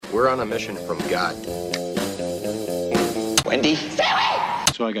We're on a mission from God. Wendy?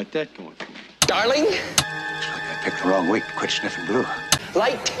 So I got that going for me. Darling? Looks like I picked the wrong week to quit sniffing glue.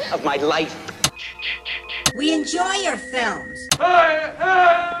 Light of my life. We enjoy your films. I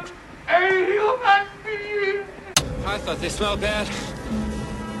am a human being. I thought they smelled bad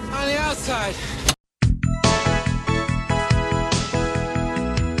on the outside.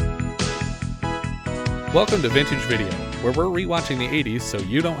 Welcome to Vintage Video, where we're rewatching the 80s so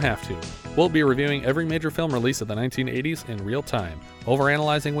you don't have to. We'll be reviewing every major film release of the 1980s in real time,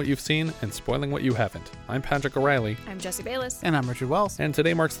 overanalyzing what you've seen and spoiling what you haven't. I'm Patrick O'Reilly. I'm Jesse Bayless. And I'm Richard Wells. And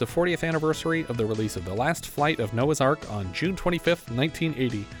today marks the 40th anniversary of the release of The Last Flight of Noah's Ark on June 25th,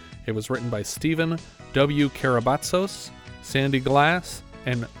 1980. It was written by Stephen W. Karabatsos, Sandy Glass,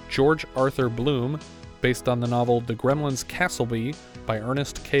 and George Arthur Bloom, based on the novel The Gremlins Castleby by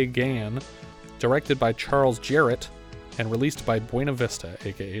Ernest K. Gann, directed by Charles Jarrett, and released by Buena Vista,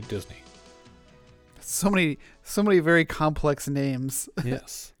 aka Disney. So many very complex names.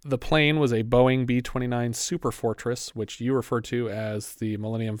 Yes. The plane was a Boeing B-29 Super Fortress, which you referred to as the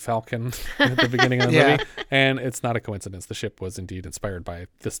Millennium Falcon at the beginning of the movie. And it's not a coincidence. The ship was indeed inspired by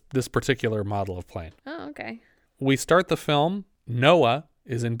this particular model of plane. Oh, okay. We start the film. Noah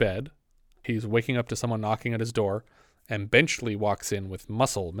is in bed. He's waking up to someone knocking at his door, and Benchley walks in with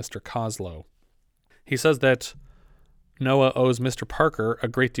Muscle, Mr. Coslow. He says that Noah owes Mr. Parker a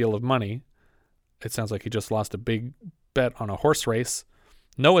great deal of money. It sounds like he just lost a big bet on a horse race.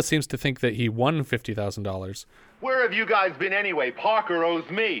 Noah seems to think that he won $50,000. Where have you guys been anyway? Parker owes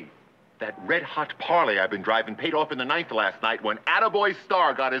me. That red-hot parlay I've been driving paid off in the ninth last night when Attaboy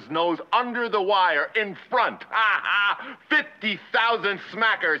Star got his nose under the wire in front. Ha ha! 50,000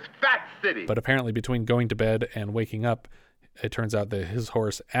 smackers, Fat City. But apparently between going to bed and waking up, it turns out that his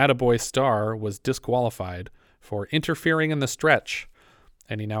horse Attaboy Star was disqualified for interfering in the stretch,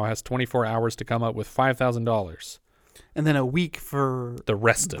 and he now has 24 hours to come up with $5,000. And then a week for the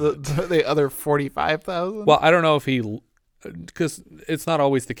rest of it. The other 45,000? Well, I don't know if because it's not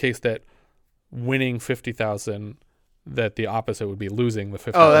always the case that winning 50,000 that the opposite would be losing the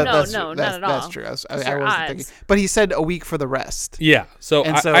 50,000. No, not at all. That's true. I wasn't thinking. But he said a week for the rest. Yeah. So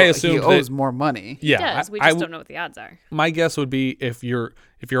I assume he owes more money. Yeah. He does. We just don't know what the odds are. My guess would be if you're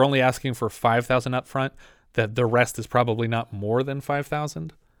only asking for 5,000 up front, that the rest is probably not more than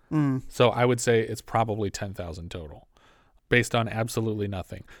 5,000. So I would say it's probably 10,000 total, based on absolutely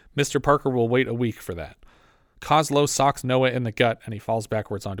nothing. Mr. Parker will wait a week for that. Coslow socks Noah in the gut, and he falls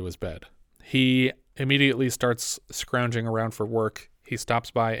backwards onto his bed. He immediately starts scrounging around for work. He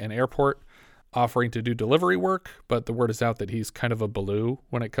stops by an airport offering to do delivery work, but the word is out that he's kind of a Baloo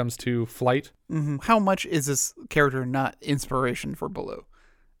when it comes to flight. Mm-hmm. How much is this character not inspiration for Baloo,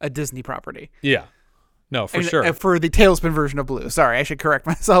 a Disney property? Yeah. No, for sure. For the Tailspin version of Baloo. Sorry, I should correct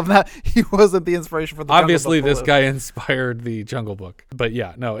myself. He wasn't the inspiration for the Obviously, Jungle Book this guy inspired the Jungle Book. But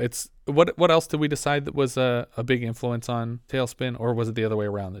yeah, no, it's... What else did we decide that was a big influence on Tailspin? Or was it the other way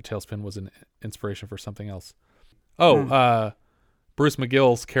around, that Tailspin was an inspiration for something else? Oh, Bruce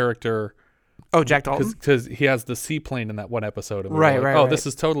McGill's character... Oh, Jack Dalton? Because he has the seaplane in that one episode. And Right. This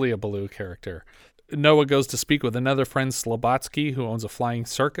is totally a Baloo character. Noah goes to speak with another friend, Slobotsky, who owns a flying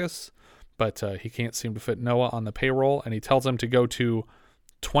circus. But he can't seem to fit Noah on the payroll, and he tells him to go to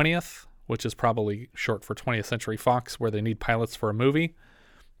 20th, which is probably short for 20th Century Fox, where they need pilots for a movie.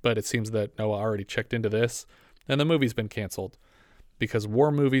 But it seems that Noah already checked into this, and the movie's been canceled because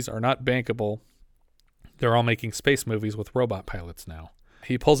war movies are not bankable. They're all making space movies with robot pilots now.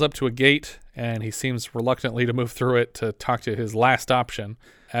 He pulls up to a gate, and he seems reluctantly to move through it to talk to his last option.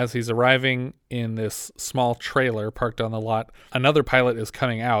 As he's arriving in this small trailer parked on the lot, another pilot is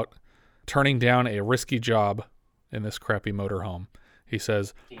coming out, turning down a risky job in this crappy motorhome. He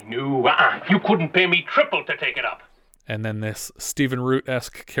says, No, you couldn't pay me triple to take it up. And then this Stephen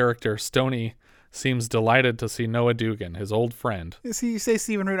Root-esque character, Stoney, seems delighted to see Noah Dugan, his old friend. You say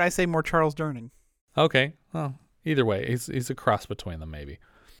Stephen Root, I say more Charles Durning. Okay, well, either way, he's a cross between them, maybe.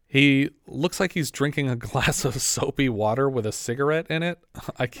 He looks like he's drinking a glass of soapy water with a cigarette in it.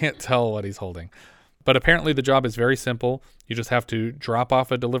 I can't tell what he's holding. But apparently the job is very simple. You just have to drop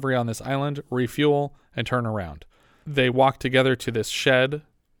off a delivery on this island, refuel, and turn around. They walk together to this shed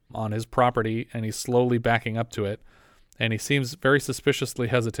on his property, and he's slowly backing up to it. And he seems very suspiciously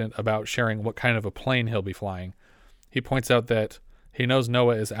hesitant about sharing what kind of a plane he'll be flying. He points out that he knows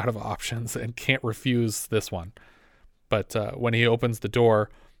Noah is out of options and can't refuse this one. But when he opens the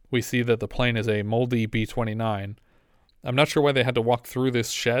door, we see that the plane is a moldy B-29. I'm not sure why they had to walk through this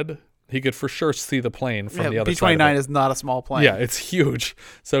shed. He could for sure see the plane from the other side. B-29 is not a small plane. Yeah, it's huge.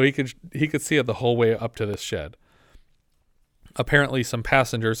 So he could see it the whole way up to this shed. Apparently some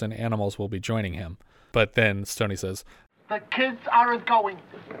passengers and animals will be joining him. But then Stoney says, The kids aren't going.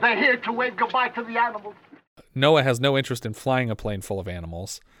 They're here to wave goodbye to the animals. Noah has no interest in flying a plane full of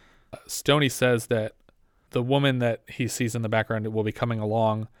animals. Stoney says that the woman that he sees in the background will be coming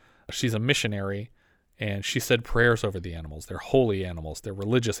along. She's a missionary, and she said prayers over the animals. They're holy animals. They're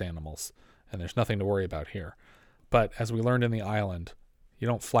religious animals, and there's nothing to worry about here. But as we learned in the island, you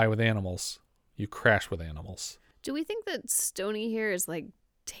don't fly with animals. You crash with animals. Do we think that Stoney here is like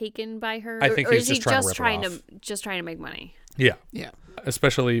taken by her? I think or he's is he just trying to rip her off. just trying to make money? Yeah. Yeah.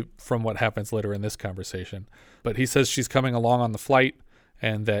 Especially from what happens later in this conversation. But he says she's coming along on the flight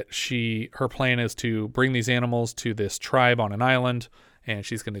and that her plan is to bring these animals to this tribe on an island, and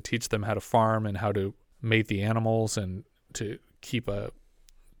she's going to teach them how to farm and how to mate the animals and to keep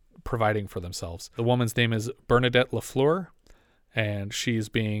providing for themselves. The woman's name is Bernadette Lafleur, and she's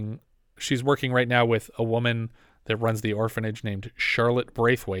working right now with a woman that runs the orphanage named Charlotte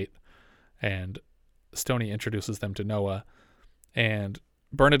Braithwaite, and Stoney introduces them to Noah. And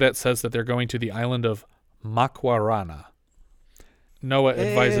Bernadette says that they're going to the island of Makwarana. Noah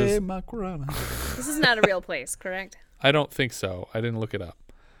advises... Makwarana. This is not a real place, correct? I don't think so. I didn't look it up.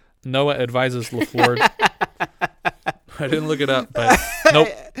 Noah advises LaFleur... I didn't look it up, but nope.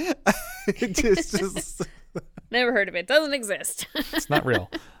 just... Never heard of it. Doesn't exist. It's not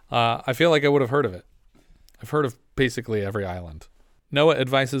real. I feel like I would have heard of it. I've heard of basically every island. Noah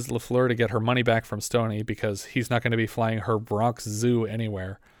advises LaFleur to get her money back from Stoney because he's not going to be flying her Bronx Zoo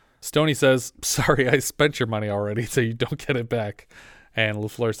anywhere. Stoney says, sorry, I spent your money already, so you don't get it back. And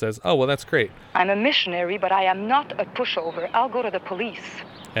LaFleur says, oh, well, that's great. I'm a missionary, but I am not a pushover. I'll go to the police.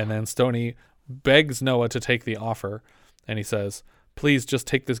 And then Stoney begs Noah to take the offer, and he says, please just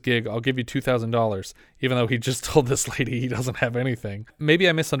take this gig. I'll give you $2,000, even though he just told this lady he doesn't have anything. Maybe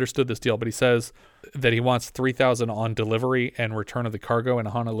I misunderstood this deal, but he says that he wants $3,000 on delivery and return of the cargo in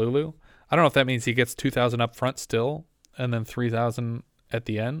Honolulu. I don't know if that means he gets $2,000 up front still, and then $3,000 at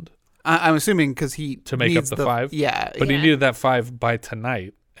the end. I'm assuming because he to make up the $5. Yeah, but he needed that $5 by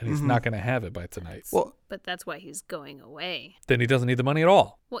tonight, and he's not going to have it by tonight. Well, but that's why he's going away. Then he doesn't need the money at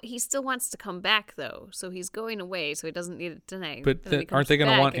all. Well, he still wants to come back though, so he's going away, so he doesn't need it tonight. But aren't they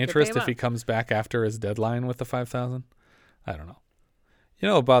going to want interest if he comes back after his deadline with the $5,000? I don't know. You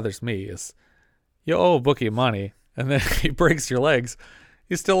know what bothers me is you owe a bookie money, and then he breaks your legs.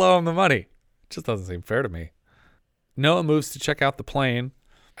 You still owe him the money. It just doesn't seem fair to me. Noah moves to check out the plane.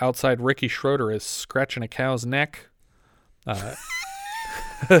 Outside, Ricky Schroeder is scratching a cow's neck. That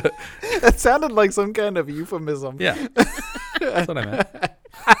sounded like some kind of euphemism. Yeah, that's what I meant.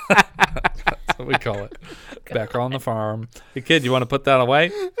 That's what we call it. Back on the farm. Hey, kid, you want to put that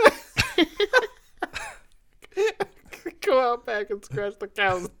away? Go out back and scratch the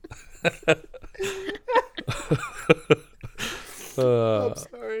cows. I'm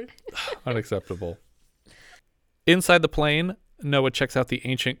sorry. Unacceptable. Inside the plane, Noah checks out the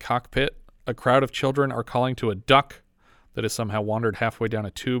ancient cockpit. A crowd of children are calling to a duck that has somehow wandered halfway down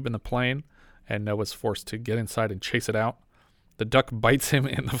a tube in the plane, and Noah's forced to get inside and chase it out. The duck bites him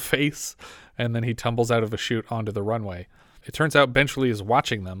in the face, and then he tumbles out of a chute onto the runway. It turns out Benchley is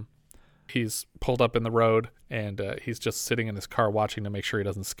watching them. He's pulled up in the road, and he's just sitting in his car watching to make sure he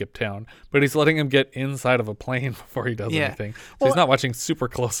doesn't skip town. But he's letting him get inside of a plane before he does anything. So he's not watching super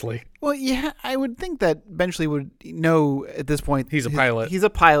closely. Well, yeah, I would think that Benchley would know at this point. He's a pilot. He's a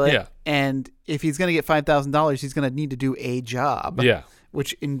pilot. Yeah. And if he's going to get $5,000, he's going to need to do a job. Yeah.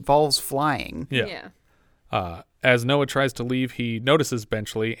 Which involves flying. Yeah. As Noah tries to leave, he notices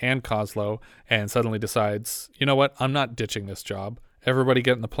Benchley and Coslow and suddenly decides, you know what? I'm not ditching this job. Everybody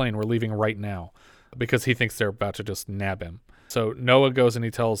get in the plane. We're leaving right now, because he thinks they're about to just nab him. So Noah goes and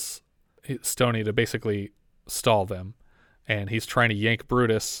he tells Stoney to basically stall them, and he's trying to yank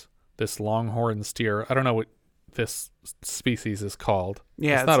Brutus, this longhorn steer. I don't know what this species is called.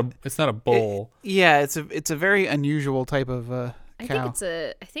 Yeah, it's not a bull. It's a very unusual type of cow.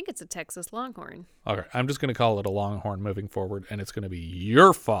 I think it's a Texas Longhorn. Okay, I'm just going to call it a longhorn moving forward, and it's going to be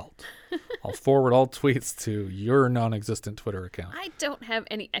your fault. I'll forward all tweets to your non-existent Twitter account. I don't have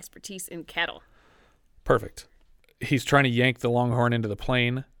any expertise in cattle. Perfect. He's trying to yank the longhorn into the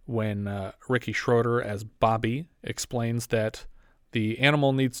plane when Ricky Schroeder, as Bobby, explains that the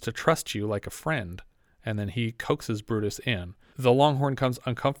animal needs to trust you like a friend, and then he coaxes Brutus in. The longhorn comes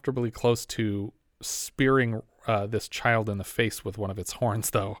uncomfortably close to spearing this child in the face with one of its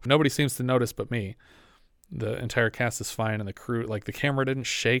horns, though. Nobody seems to notice but me. The entire cast is fine, and the crew, like the camera didn't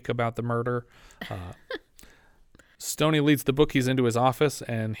shake about the murder. Stoney leads the bookies into his office,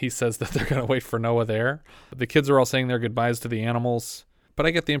 and he says that they're going to wait for Noah there. The kids are all saying their goodbyes to the animals. But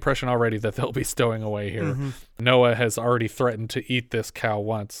I get the impression already that they'll be stowing away here. Noah has already threatened to eat this cow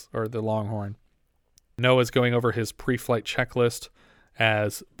once, or the Longhorn. Noah's going over his pre-flight checklist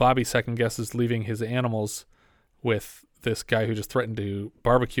as Bobby second guesses leaving his animals with this guy who just threatened to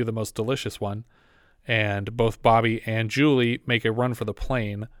barbecue the most delicious one. And both Bobby and Julie make a run for the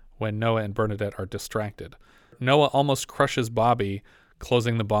plane when Noah and Bernadette are distracted. Noah almost crushes Bobby,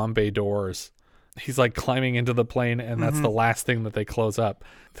 closing the bomb bay doors. He's like climbing into the plane, and that's the last thing that they close up.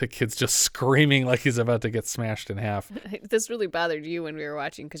 The kid's just screaming like he's about to get smashed in half. This really bothered you when we were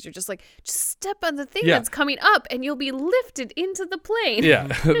watching because you're just like, just step on the thing that's coming up and you'll be lifted into the plane. Yeah,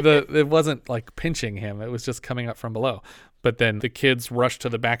 it wasn't like pinching him. It was just coming up from below. But then the kids rush to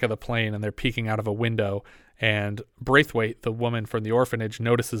the back of the plane and they're peeking out of a window. And Braithwaite, the woman from the orphanage,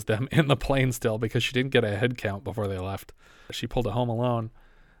 notices them in the plane still because she didn't get a head count before they left. She pulled it home alone.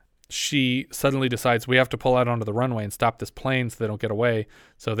 She suddenly decides we have to pull out onto the runway and stop this plane so they don't get away.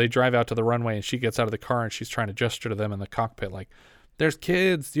 So they drive out to the runway and she gets out of the car and she's trying to gesture to them in the cockpit like, there's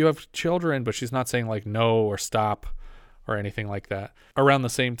kids, you have children, but she's not saying like no or stop or anything like that. Around the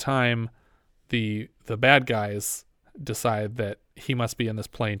same time, the bad guys decide that he must be in this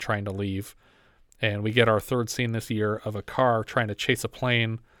plane trying to leave. And we get our third scene this year of a car trying to chase a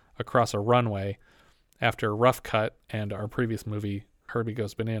plane across a runway after a rough cut and our previous movie, Herbie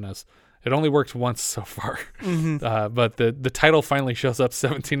Goes Bananas. It only worked once so far. But the title finally shows up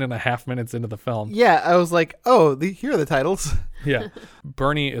 17 and a half minutes into the film. Yeah, I was like, oh, here are the titles. Yeah.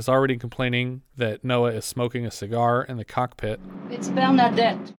 Bernie is already complaining that Noah is smoking a cigar in the cockpit. It's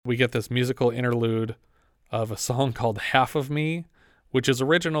Bernadette. We get this musical interlude of a song called Half of Me, which is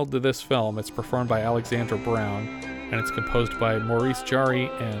original to this film. It's performed by Alexandra Brown, and it's composed by Maurice Jarre,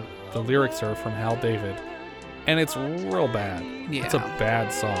 and the lyrics are from Hal David. And it's real bad. Yeah. It's a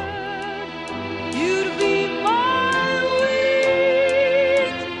bad song. You'd be my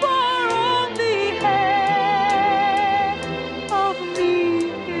wings, for on the head of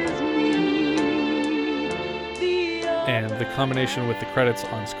me is me. And the combination with the credits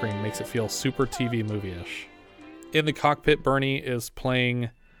on screen makes it feel super TV movie-ish. In the cockpit, Bernie is playing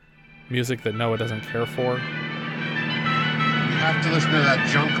music that Noah doesn't care for. You have to listen to that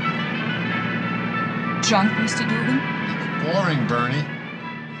junk. Junk, Mr. Dugan? It's boring, Bernie.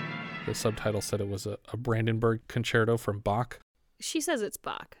 The subtitle said it was a Brandenburg Concerto from Bach. She says it's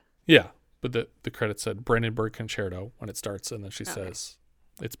Bach. Yeah, but the credits said Brandenburg Concerto when it starts, and then she says,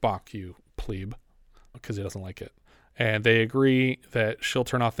 it's Bach, you plebe, because he doesn't like it. And they agree that she'll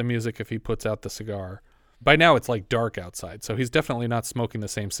turn off the music if he puts out the cigar. By now, it's like dark outside, so he's definitely not smoking the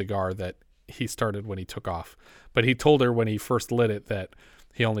same cigar that he started when he took off. But he told her when he first lit it that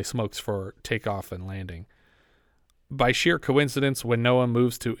he only smokes for takeoff and landing. By sheer coincidence, when Noah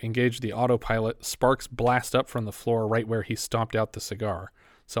moves to engage the autopilot, sparks blast up from the floor right where he stomped out the cigar.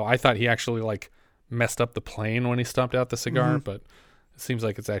 So I thought he actually like messed up the plane when he stomped out the cigar, but it seems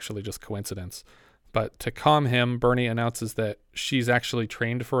like it's actually just coincidence. But to calm him, Bernie announces that she's actually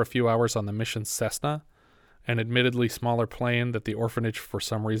trained for a few hours on the mission Cessna, an admittedly smaller plane that the orphanage for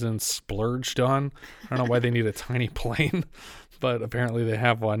some reason splurged on. I don't know why they need a tiny plane, but apparently they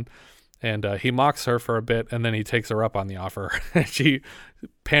have one. And he mocks her for a bit, and then he takes her up on the offer. She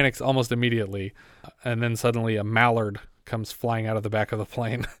panics almost immediately, and then suddenly a mallard comes flying out of the back of the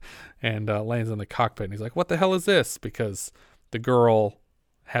plane and lands in the cockpit. And he's like, what the hell is this? Because the girl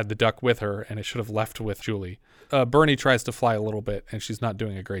had the duck with her, and it should have left with Julie. Bernie tries to fly a little bit, and she's not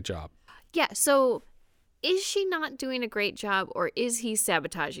doing a great job. Yeah, so is she not doing a great job, or is he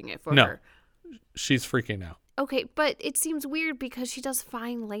sabotaging it for her? No, she's freaking out. Okay, but it seems weird because she does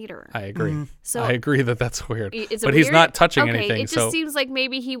fine later. I agree. So I agree that that's weird. Is it but he's weird? not touching okay, anything. It just seems like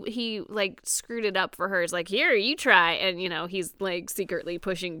maybe he like screwed it up for her. It's like, here, you try. And, he's like secretly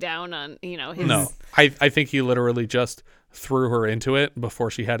pushing down on, his... No, I think he literally just threw her into it before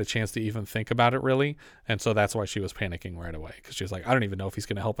she had a chance to even think about it, really. And so that's why she was panicking right away. Because she was like, I don't even know if he's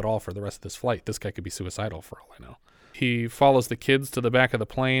going to help at all for the rest of this flight. This guy could be suicidal for all I know. He follows the kids to the back of the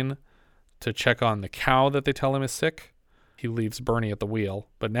plane to check on the cow that they tell him is sick. He leaves Bernie at the wheel,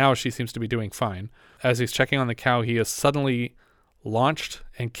 but now she seems to be doing fine. As he's checking on the cow, he is suddenly launched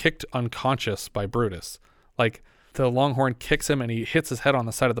and kicked unconscious by Brutus. Like, the Longhorn kicks him and he hits his head on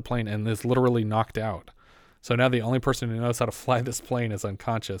the side of the plane and is literally knocked out. So now the only person who knows how to fly this plane is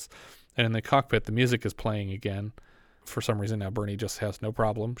unconscious. And in the cockpit, the music is playing again. For some reason now Bernie just has no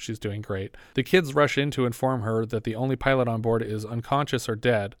problem. She's doing great. The kids rush in to inform her that the only pilot on board is unconscious or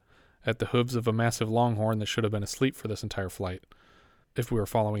dead at the hooves of a massive Longhorn that should have been asleep for this entire flight. If we were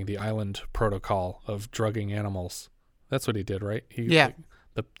following the island protocol of drugging animals. That's what he did, right? Yeah.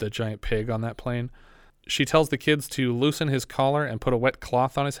 The giant pig on that plane. She tells the kids to loosen his collar and put a wet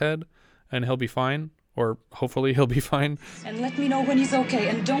cloth on his head, and he'll be fine. Or hopefully he'll be fine. And let me know when he's okay,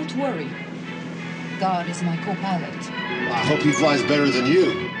 and don't worry. God is my co-pilot. I hope he flies better than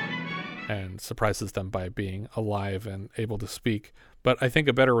you. And surprises them by being alive and able to speak. But I think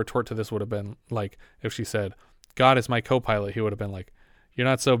a better retort to this would have been like, if she said, God is my co-pilot, he would have been like, you're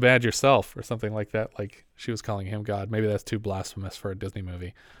not so bad yourself, or something like that. Like she was calling him God. Maybe that's too blasphemous for a Disney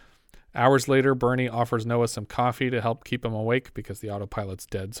movie. Hours later, Bernie offers Noah some coffee to help keep him awake because the autopilot's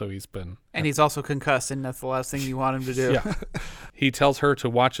dead, so he's been... And he's also concussed, and that's the last thing you want him to do. Yeah. He tells her to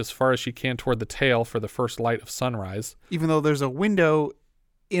watch as far as she can toward the tail for the first light of sunrise. Even though there's a window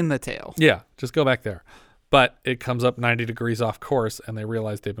in the tail. Yeah, just go back there. But it comes up 90 degrees off course, and they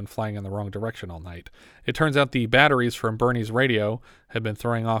realize they've been flying in the wrong direction all night. It turns out the batteries from Bernie's radio have been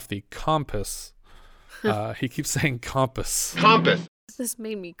throwing off the compass. He keeps saying compass. Compass. This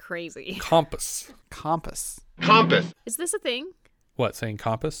made me crazy. Compass. Compass. Compass. Is this a thing? What, saying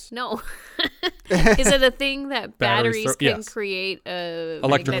compass? No. Is it a thing that batteries can yes. create a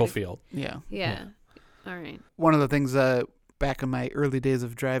electrical magnetic... field? Yeah. All right. One of the things back in my early days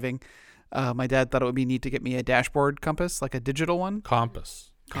of driving, my dad thought it would be neat to get me a dashboard compass, like a digital one.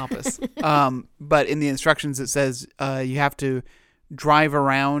 Compass. But in the instructions it says you have to drive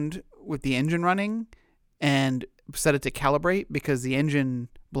around with the engine running and set it to calibrate because the engine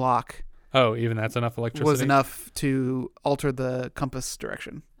block even that's enough electricity? Was enough to alter the compass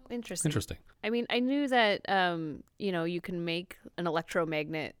direction. Interesting. I mean, I knew that, you can make an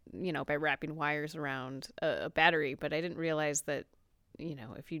electromagnet, by wrapping wires around a battery, but I didn't realize that,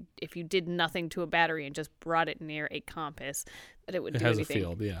 if you did nothing to a battery and just brought it near a compass, that it would do anything. It has a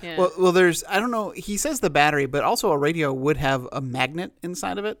field, yeah. Well, there's, I don't know, he says the battery, but also a radio would have a magnet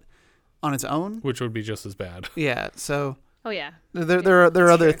inside of it on its own. Which would be just as bad. Yeah, so... Oh, yeah. There are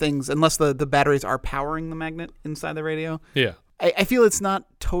other things, unless the batteries are powering the magnet inside the radio. Yeah. I feel it's not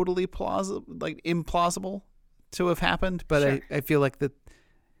totally implausible to have happened, but sure. I feel like that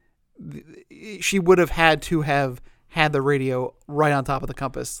she would have had to have had the radio right on top of the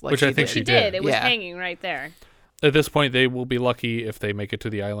compass. Which I think she did. It was hanging right there. At this point, they will be lucky if they make it to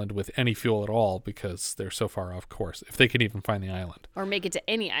the island with any fuel at all because they're so far off course, if they can even find the island. Or make it to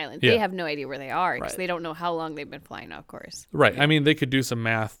any island. Yeah. They have no idea where they are because they don't know how long they've been flying off course. Right. I mean, they could do some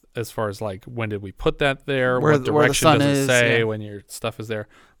math as far as like, when did we put that there? What direction does it say when your stuff is there?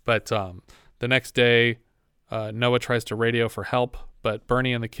 But the next day, Noah tries to radio for help, but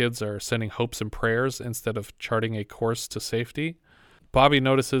Bernie and the kids are sending hopes and prayers instead of charting a course to safety. Bobby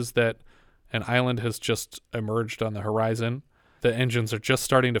notices that an island has just emerged on the horizon. The engines are just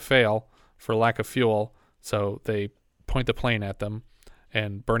starting to fail for lack of fuel, so they point the plane at them,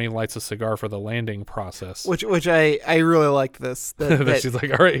 and Bernie lights a cigar for the landing process. Which I really liked this. That she's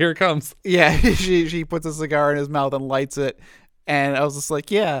like, all right, here it comes. Yeah, she puts a cigar in his mouth and lights it, and I was just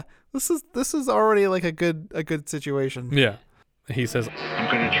like, yeah, this is already like a good situation. Yeah. He says,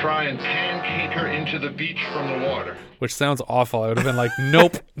 I'm going to try and pancake her into the beach from the water. Which sounds awful. I would have been like,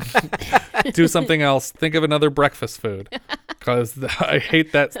 nope. Do something else. Think of another breakfast food. Because I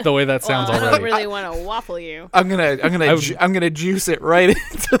hate the way that sounds already. I don't really want to waffle you. I'm gonna juice it right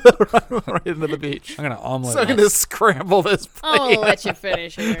into the beach. I'm gonna omelet. So I'm gonna scramble this plane. I'll let you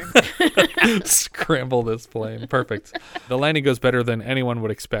finish here. Scramble this plane. Perfect. The landing goes better than anyone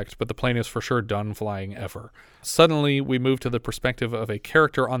would expect, but the plane is for sure done flying ever. Suddenly, we move to the perspective of a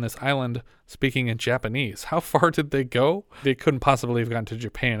character on this island speaking in Japanese. How far did they go? They couldn't possibly have gotten to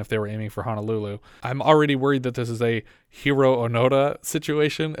Japan if they were aiming for Honolulu. I'm already worried that this is a Hiro Onoda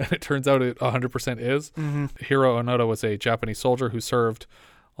situation, and it turns out it 100% is. Mm-hmm. Hiro Onoda was a Japanese soldier who served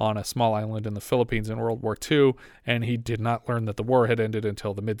on a small island in the Philippines in World War II, and he did not learn that the war had ended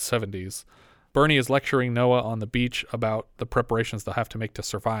until the mid-70s. Bernie is lecturing Noah on the beach about the preparations they'll have to make to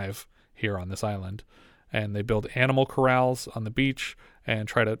survive here on this island. And they build animal corrals on the beach and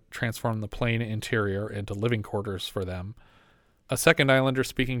try to transform the plane interior into living quarters for them. A second islander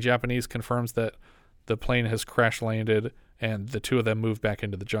speaking Japanese confirms that the plane has crash landed and the two of them move back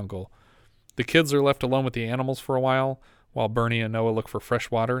into the jungle. The kids are left alone with the animals for a while Bernie and Noah look for fresh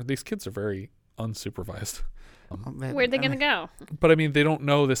water. These kids are very unsupervised. Where'd they going to go? But I mean, they don't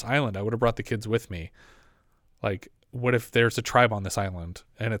know this island. I would have brought the kids with me. Like, what if there's a tribe on this island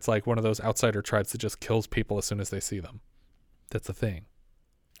and it's like one of those outsider tribes that just kills people as soon as they see them? That's a thing.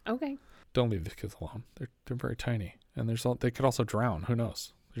 Okay. Don't leave the kids alone. They're very tiny. And they could also drown. Who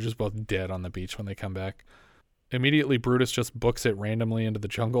knows? They're just both dead on the beach when they come back. Immediately, Brutus just books it randomly into the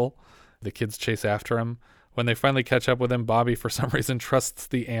jungle. The kids chase after him. When they finally catch up with him, Bobby, for some reason, trusts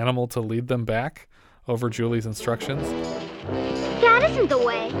the animal to lead them back over Julie's instructions. That isn't the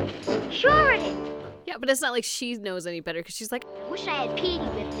way. Sure it is. Yeah, but it's not like she knows any better because she's like, I wish I had Petey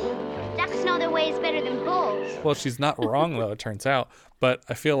with me. Ducks know their ways better than bulls. Well, she's not wrong, though, it turns out. But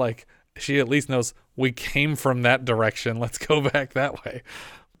I feel like she at least knows we came from that direction. Let's go back that way.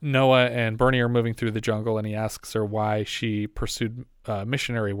 Noah and Bernie are moving through the jungle, and he asks her why she pursued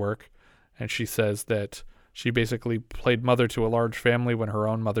missionary work. And she says that she basically played mother to a large family when her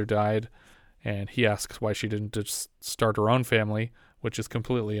own mother died. And he asks why she didn't just start her own family, which is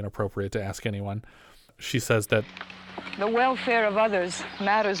completely inappropriate to ask anyone. She says that The welfare of others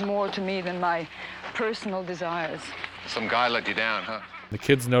matters more to me than my personal desires. Some guy let you down, huh? the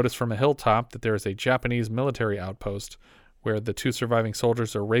kids notice from a hilltop that there is a Japanese military outpost where the two surviving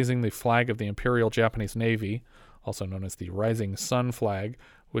soldiers are raising the flag of the Imperial Japanese Navy, also known as the Rising Sun flag,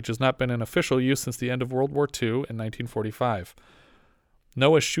 which has not been in official use since the end of World War II in 1945.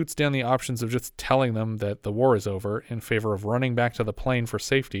 Noah shoots down the options of just telling them that the war is over in favor of running back to the plane for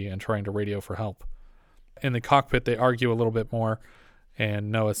safety and trying to radio for help. In the cockpit, they argue a little bit more,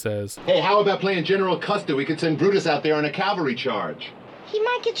 and Noah says, Hey, how about playing General Custer? We could send Brutus out there on a cavalry charge. He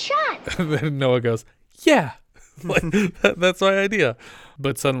might get shot. Then Noah goes, yeah, that's my idea.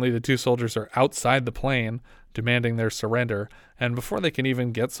 But suddenly the two soldiers are outside the plane demanding their surrender. And before they can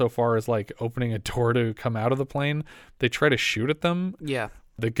even get so far as like opening a door to come out of the plane, they try to shoot at them. Yeah.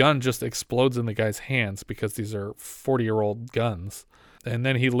 The gun just explodes in the guy's hands because these are 40-year-old guns. And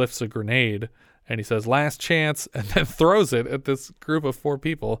then he lifts a grenade and he says, last chance, and then throws it at this group of 4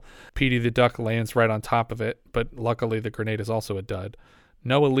 people. Petey the duck lands right on top of it, but luckily the grenade is also a dud.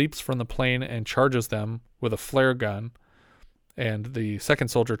 Noah leaps from the plane and charges them with a flare gun, and the second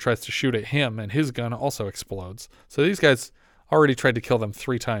soldier tries to shoot at him, and his gun also explodes. So these guys already tried to kill them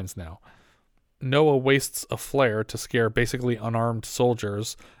 3 times now. Noah wastes a flare to scare basically unarmed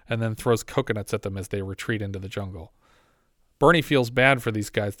soldiers, and then throws coconuts at them as they retreat into the jungle. Bernie feels bad for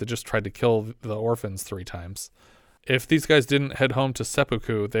these guys that just tried to kill the orphans 3 times. If these guys didn't head home to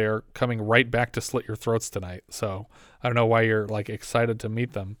seppuku, they're coming right back to slit your throats tonight. So I don't know why you're like excited to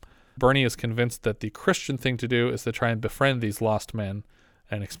meet them. Bernie is convinced that the Christian thing to do is to try and befriend these lost men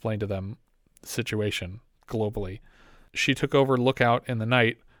and explain to them the situation globally. She took over Lookout in the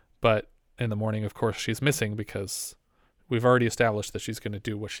night, but in the morning, of course, she's missing because we've already established that she's going to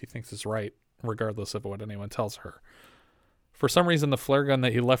do what she thinks is right, regardless of what anyone tells her. For some reason, the flare gun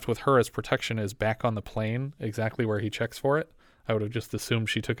that he left with her as protection is back on the plane, exactly where he checks for it. I would have just assumed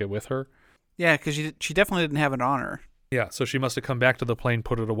she took it with her. Yeah, because she definitely didn't have it on her. Yeah, so she must have come back to the plane,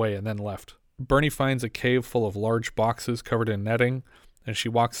 put it away, and then left. Bernie finds a cave full of large boxes covered in netting, and she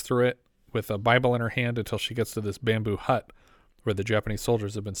walks through it with a Bible in her hand until she gets to this bamboo hut where the Japanese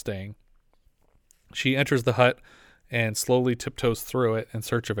soldiers have been staying. She enters the hut and slowly tiptoes through it in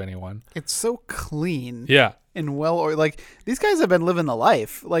search of anyone. It's so clean. Yeah. And well, or like these guys have been living the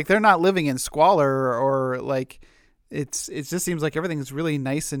life. Like they're not living in squalor or like it just seems like everything's really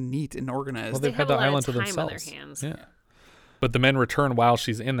nice and neat and organized. Well, they've had the island to themselves. Yeah. But the men return while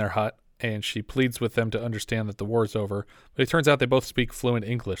she's in their hut, and she pleads with them to understand that the war's over. But it turns out they both speak fluent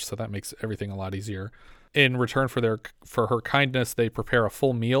English, so that makes everything a lot easier. In return for her kindness, they prepare a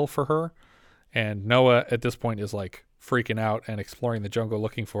full meal for her. And Noah, at this point, is like freaking out and exploring the jungle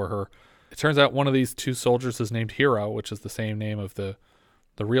looking for her. It turns out one of these 2 soldiers is named Hero, which is the same name of the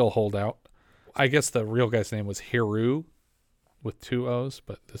real holdout. I guess the real guy's name was Hiru with 2 O's,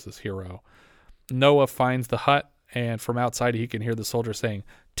 but this is Hero. Noah finds the hut, and from outside he can hear the soldier saying,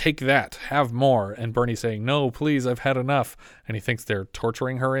 take that, have more. And Bernie saying, no, please, I've had enough. And he thinks they're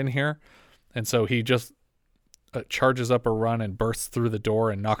torturing her in here. And so he just charges up a run and bursts through the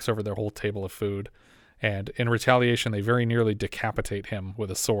door and knocks over their whole table of food. And in retaliation, they very nearly decapitate him with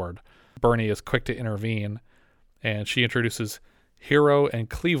a sword. Bernie is quick to intervene, and she introduces Hero and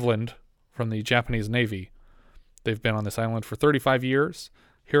Cleveland from the Japanese Navy. They've been on this island for 35 years.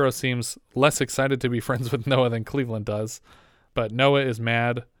 Hero seems less excited to be friends with Noah than Cleveland does, but Noah is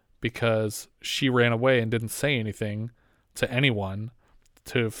mad because she ran away and didn't say anything to anyone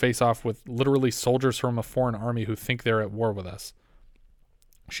to face off with literally soldiers from a foreign army who think they're at war with us.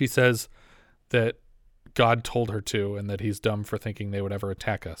 She says that God told her to, and that he's dumb for thinking they would ever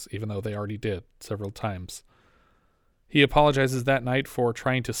attack us, even though they already did several times. He apologizes that night for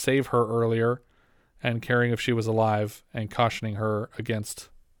trying to save her earlier and caring if she was alive and cautioning her against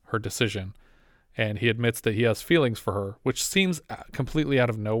her decision. And he admits that he has feelings for her, which seems completely out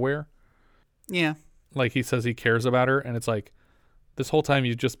of nowhere. Yeah. Like he says he cares about her, and it's like, this whole time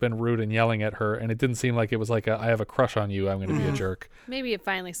you've just been rude and yelling at her, and it didn't seem like it was like I have a crush on you, I'm going to be a jerk. Maybe it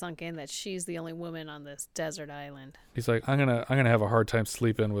finally sunk in that she's the only woman on this desert island. He's like, I'm gonna have a hard time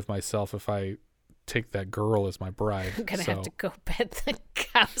sleeping with myself if I take that girl as my bride. I'm gonna have to go bet the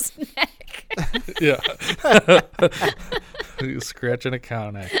cow's neck. Yeah. He's scratching a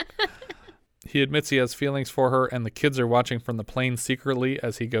cow neck. He admits he has feelings for her, and the kids are watching from the plane secretly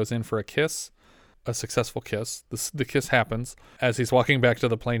as he goes in for a kiss. A successful kiss. The kiss happens. As he's walking back to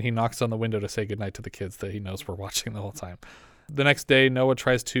the plane, he knocks on the window to say goodnight to the kids that he knows were watching the whole time. The next day, Noah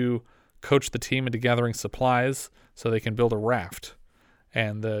tries to coach the team into gathering supplies so they can build a raft.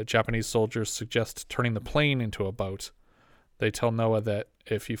 And the Japanese soldiers suggest turning the plane into a boat. They tell Noah that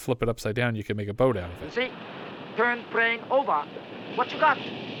if you flip it upside down, you can make a boat out of it. See? Turn plane over. What you got?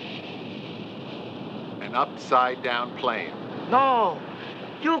 An upside-down plane. No.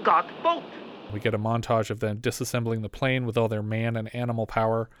 You got boat. We get a montage of them disassembling the plane with all their man and animal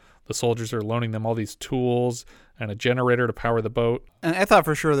power. The soldiers are loaning them all these tools and a generator to power the boat. And I thought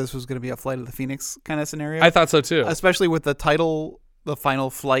for sure this was going to be a Flight of the Phoenix kind of scenario. I thought so too. Especially with the title, The Final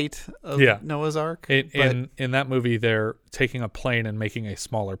Flight of Noah's Ark. In that movie, they're taking a plane and making a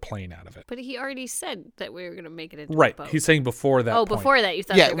smaller plane out of it. But he already said that we were going to make it into Right. a boat. He's saying before that. Oh, point. before that, you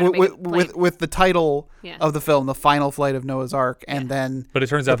thought they were going to make it a plane. with the title of the film, The Final Flight of Noah's Ark, and then. But it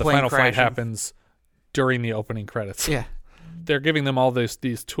turns out the plane final flight crashing. happens during the opening credits. Yeah. They're giving them all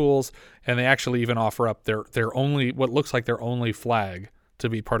these tools, and they actually even offer up their only, what looks like their only flag to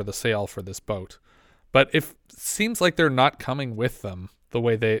be part of the sail for this boat. But it seems like they're not coming with them the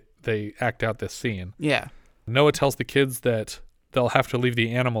way they act out this scene. Yeah. Noah tells the kids that they'll have to leave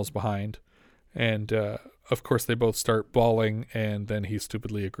the animals behind, and of course they both start bawling, and then he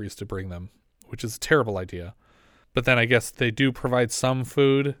stupidly agrees to bring them, which is a terrible idea. But then I guess they do provide some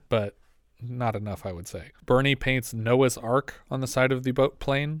food, but not enough, I would say. Bernie paints Noah's Ark on the side of the boat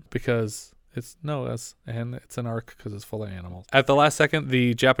plane because it's Noah's, and it's an ark because it's full of animals. At the last second,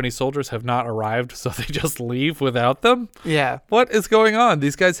 the Japanese soldiers have not arrived, so they just leave without them? Yeah. What is going on?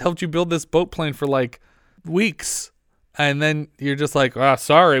 These guys helped you build this boat plane for like weeks, and then you're just like,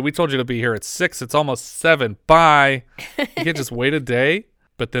 sorry, we told you to be here at 6. It's almost 7. Bye. You can't just wait a day?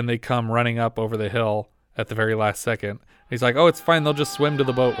 But then they come running up over the hill at the very last second. He's like, it's fine. They'll just swim to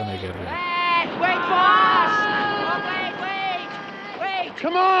the boat when they get here. Wait for us! Oh, wait!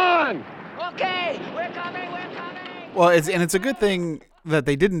 Come on! Okay, we're coming! Well, it's a good thing that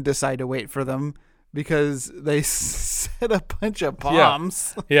they didn't decide to wait for them because they set a bunch of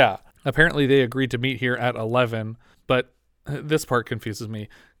bombs. Yeah. Apparently they agreed to meet here at 11, but this part confuses me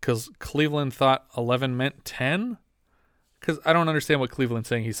because Cleveland thought 11 meant 10? Because I don't understand what Cleveland's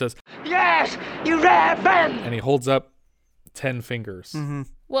saying. He says, Yes, you ran! And he holds up 10 fingers. Mm-hmm.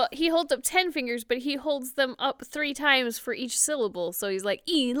 Well, he holds up 10 fingers, but he holds them up 3 times for each syllable. So he's like,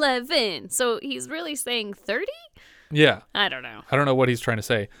 11. So he's really saying 30? Yeah. I don't know. I don't know what he's trying to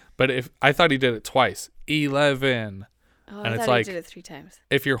say. But I thought he did it twice. 11. Oh, and I it's thought like, he did it 3 times.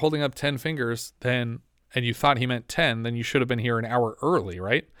 If you're holding up 10 fingers, and you thought he meant 10, then you should have been here an hour early,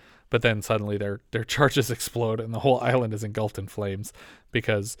 right? But then suddenly their charges explode and the whole island is engulfed in flames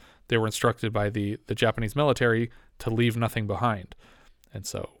because they were instructed by the Japanese military to leave nothing behind. And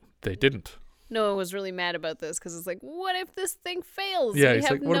so they didn't. Noah was really mad about this because it's like, what if this thing fails? Yeah, We he's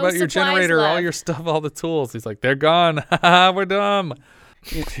have like, what no about your supplies generator, all left." your stuff, all the tools? He's like, they're gone. Haha, we're dumb.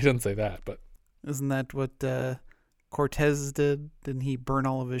 He doesn't say that, but. Isn't that what Cortez did? Didn't he burn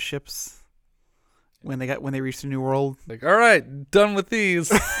all of his ships when they reached the New World? Like, all right, done with these.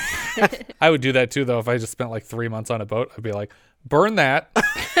 I would do that too, though. If I just spent like 3 months on a boat, I'd be like, burn that.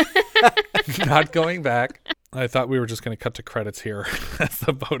 Not going back. I thought we were just going to cut to credits here as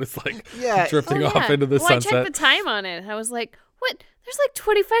the boat is like drifting off into the sunset. I checked the time on it. I was like, what? There's like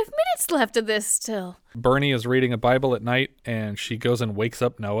 25 minutes left of this still. Bernie is reading a Bible at night, and she goes and wakes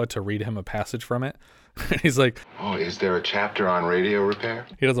up Noah to read him a passage from it. He's like, is there a chapter on radio repair?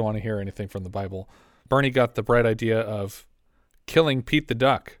 He doesn't want to hear anything from the Bible. Bernie got the bright idea of killing Pete the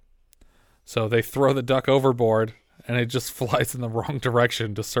duck. So they throw the duck overboard, and it just flies in the wrong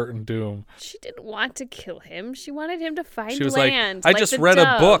direction to certain doom. She didn't want to kill him. She wanted him to find She was land. like, I just read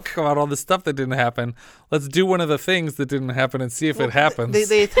dove. a book about all the stuff that didn't happen. Let's do one of the things that didn't happen and see if it happens.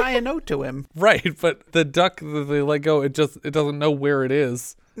 They tie a note to him. Right, but the duck that they let go, it doesn't know where it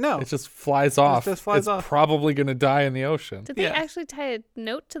is. No. It just flies off. Just flies it's off. Probably going to die in the ocean. Did they actually tie a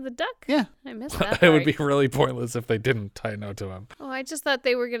note to the duck? Yeah. I missed that It would part. be really pointless if they didn't tie a note to him. Oh, I just thought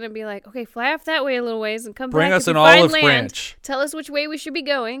they were going to be like, okay, fly off that way a little ways and come Bring back us if an you find olive land. branch. Tell us which way we should be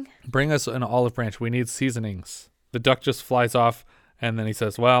going. Bring us an olive branch. We need seasonings. The duck just flies off, and then he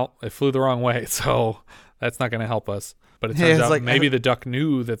says, well, it flew the wrong way, so that's not going to help us. But it turns out like, maybe the duck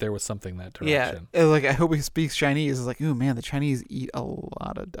knew that there was something that direction. Yeah, like I hope he speaks Chinese. It's like, ooh, man, the Chinese eat a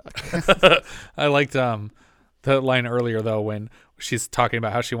lot of duck. I liked the line earlier, though, when she's talking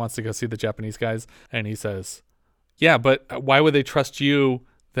about how she wants to go see the Japanese guys, and he says, yeah, but why would they trust you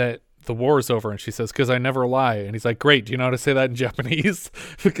that the war's over, and she says, "'Cause I never lie." And he's like, "Great, do you know how to say that in Japanese?"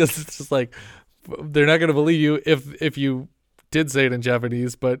 Because it's just like, they're not going to believe you if you did say it in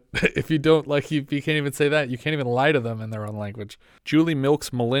Japanese, but if you don't, like, you can't even say that. You can't even lie to them in their own language. Julie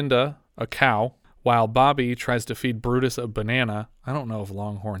milks Melinda, a cow, while Bobby tries to feed Brutus a banana. I don't know if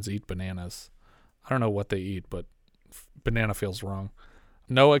longhorns eat bananas. I don't know what they eat, but banana feels wrong.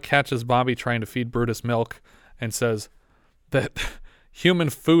 Noah catches Bobby trying to feed Brutus milk and says that human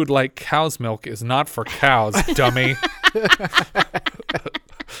food like cow's milk is not for cows, dummy.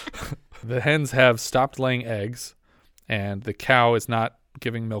 The hens have stopped laying eggs, and the cow is not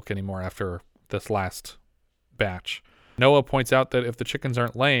giving milk anymore after this last batch. Noah points out that if the chickens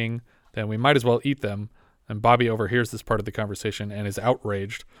aren't laying, then we might as well eat them, and Bobby overhears this part of the conversation and is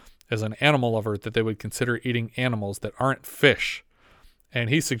outraged as an animal lover that they would consider eating animals that aren't fish. And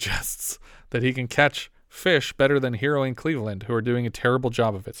he suggests that he can catch fish better than Hero and Cleveland, who are doing a terrible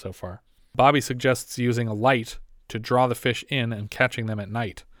job of it so far. Bobby suggests using a light to draw the fish in and catching them at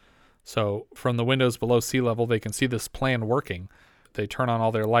night. So from the windows below sea level, they can see this plan working. They turn on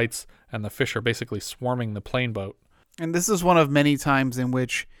all their lights, and the fish are basically swarming the plane boat. And this is one of many times in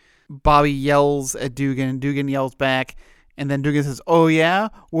which Bobby yells at Dugan, and Dugan yells back, and then Dugan says, "Oh yeah?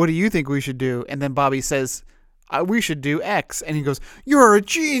 What do you think we should do?" And then Bobby says, "We should do X." And he goes, "You're a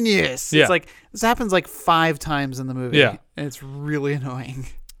genius." Yeah. It's like, this happens like 5 times in the movie. Yeah. And it's really annoying.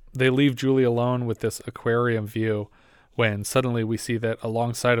 They leave Julie alone with this aquarium view when suddenly we see that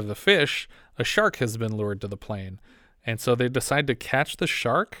alongside of the fish, a shark has been lured to the plane. And so they decide to catch the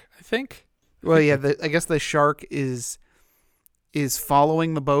shark, I think. Well, yeah, I guess the shark is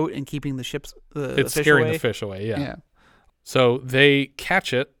following the boat and keeping the fish It's scaring away. the fish away, yeah. So they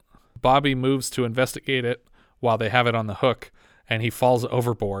catch it. Bobby moves to investigate it while they have it on the hook, and he falls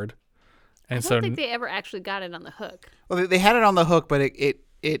overboard. And I don't think they ever actually got it on the hook. Well, they had it on the hook, but it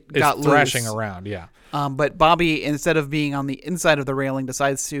got loose. Thrashing around, yeah. But Bobby, instead of being on the inside of the railing,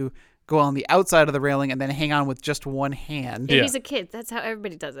 decides to go on the outside of the railing and then hang on with just one hand. Yeah, he's a kid. That's how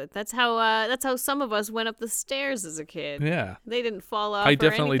everybody does it. That's how some of us went up the stairs as a kid. Yeah. They didn't fall off. I or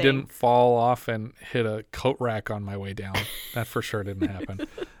definitely anything. didn't fall off and hit a coat rack on my way down. That for sure didn't happen.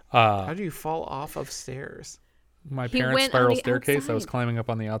 How do you fall off of stairs? My parents' spiral staircase. I was climbing up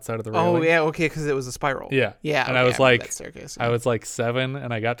on the outside of the railing. Oh yeah, okay, because it was a spiral. Yeah, yeah. And okay, I was like, that staircase. I was like 7,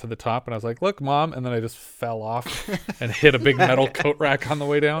 and I got to the top, and I was like, "Look, Mom!" And then I just fell off and hit a big metal coat rack on the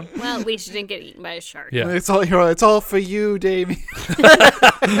way down. Well, at least you didn't get eaten by a shark. Yeah, it's all for you, Davey.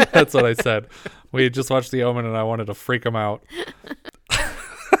 That's what I said. We had just watched The Omen, and I wanted to freak him out.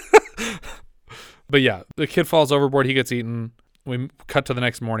 But yeah, the kid falls overboard. He gets eaten. We cut to the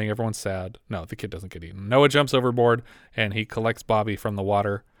next morning. Everyone's sad. No, the kid doesn't get eaten. Noah jumps overboard, and he collects Bobby from the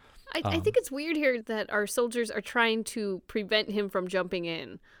water. I think it's weird here that our soldiers are trying to prevent him from jumping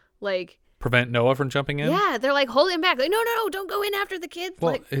in. Like, prevent Noah from jumping in? Yeah, they're like, hold him back. Like, no, don't go in after the kid.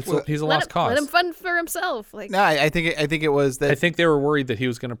 Well, like, he's a lost cause. Let him fund for himself. Like, No, I think it was that. I think they were worried that he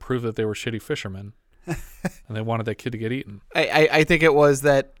was going to prove that they were shitty fishermen, and they wanted that kid to get eaten. I think it was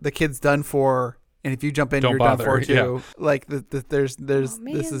that the kid's done for. And if you jump in, Don't you're bother. done for too. Yeah. Like there's oh,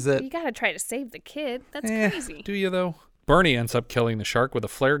 man, this is it. You gotta try to save the kid. That's crazy. Do you though? Bernie ends up killing the shark with a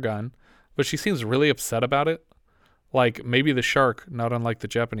flare gun, but she seems really upset about it. Like maybe the shark, not unlike the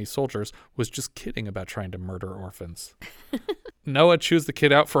Japanese soldiers, was just kidding about trying to murder orphans. Noah chews the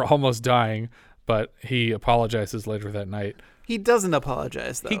kid out for almost dying, but he apologizes later that night. He doesn't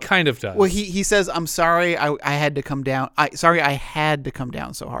apologize though. He kind of does. Well, he says, "I'm sorry. I had to come down. I had to come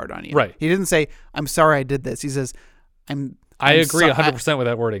down so hard on you." Right. He didn't say, "I'm sorry I did this." He says, I agree 100% with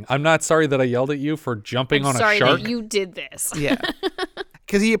that wording. I'm not sorry that I yelled at you for jumping on a shark. Sorry that you did this. Yeah.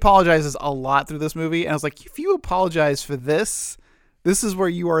 Because he apologizes a lot through this movie, and I was like, if you apologize for this is where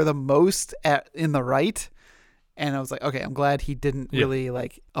you are the most in the right. And I was like, okay, I'm glad he didn't really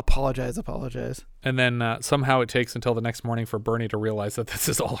like apologize. And then somehow it takes until the next morning for Bernie to realize that this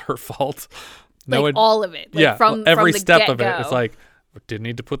is all her fault. Like all of it. Like from every the step of it. get-go. It's like, didn't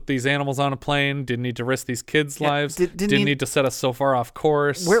need to put these animals on a plane. Didn't need to risk these kids' lives. Didn't need to set us so far off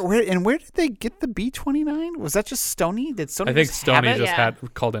course. Where did they get the B-29? Was that just Stoney? Did Stoney? I think just Stoney have it? just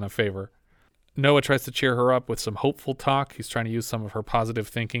had called in a favor. Noah tries to cheer her up with some hopeful talk. He's trying to use some of her positive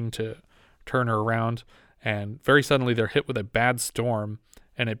thinking to turn her around. And very suddenly they're hit with a bad storm,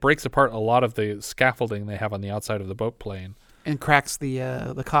 and it breaks apart a lot of the scaffolding they have on the outside of the boat plane. And cracks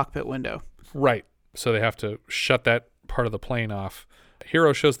the cockpit window. Right. So they have to shut that part of the plane off.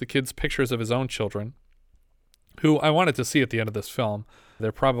 Hero shows the kids pictures of his own children, who I wanted to see at the end of this film.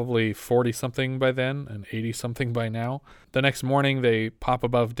 They're probably 40-something by then and 80-something by now. The next morning, they pop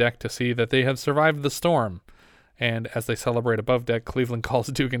above deck to see that they have survived the storm. And as they celebrate above deck, Cleveland calls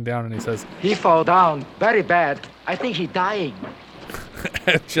Dugan down and he says, He fall down very bad. I think he dying.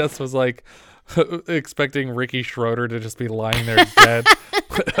 and Jess was like expecting Ricky Schroeder to just be lying there dead.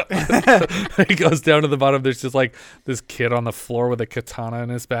 He goes down to the bottom. There's just like this kid on the floor with a katana in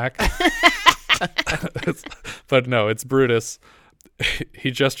his back. But no, it's Brutus. He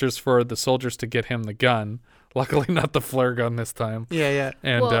gestures for the soldiers to get him the gun. Luckily, not the flare gun this time. Yeah.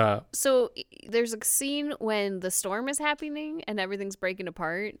 And so there's a scene when the storm is happening and everything's breaking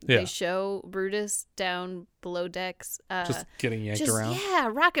apart. Yeah. They show Brutus down below decks, just getting yanked around. Yeah,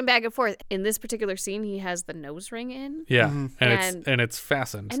 rocking back and forth. In this particular scene, he has the nose ring in. Yeah, and it's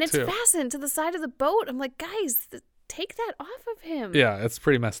fastened. And it's too. fastened to the side of the boat. I'm like, guys, take that off of him. Yeah, it's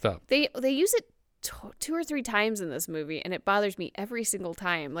pretty messed up. They use it 2 or 3 times in this movie, and it bothers me every single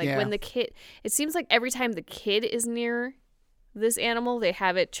time. Like when the kid, it seems like every time the kid is near this animal, they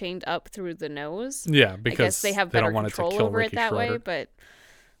have it chained up through the nose. Yeah, because I guess they have better control over it that way. But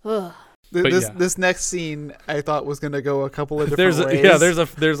this next scene I thought was going to go a couple of different ways. Yeah,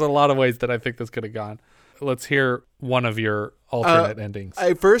 there's a lot of ways that I think this could have gone. Let's hear one of your alternate endings.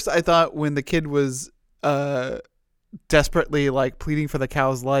 At first, I thought when the kid was desperately like pleading for the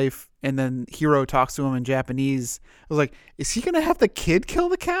cow's life, and then Hiro talks to him in Japanese, I was like, is he gonna have the kid kill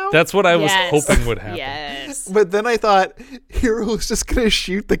the cow? That's what I was hoping would happen. Yes. But then I thought Hiro was just gonna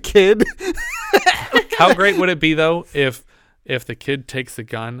shoot the kid. How great would it be though if the kid takes the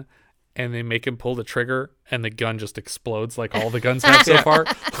gun and they make him pull the trigger and the gun just explodes like all the guns have so far?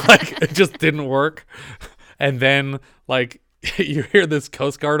 Like it just didn't work. And then like you hear this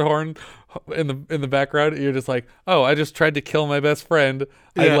Coast Guard horn in the background. You're just like, oh, I just tried to kill my best friend.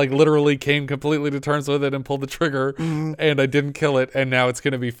 Yeah. I like literally came completely to terms with it and pulled the trigger, and I didn't kill it, and now it's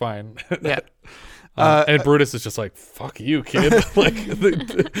gonna be fine. Yeah. And Brutus is just like, fuck you, kid. Like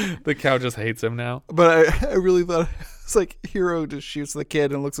the cow just hates him now. But I really thought it's like Hiro just shoots the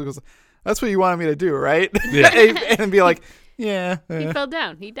kid and looks like, that's what you wanted me to do, right? Yeah. And be like, yeah. He fell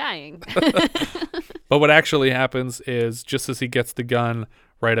down. He dying. But what actually happens is just as he gets the gun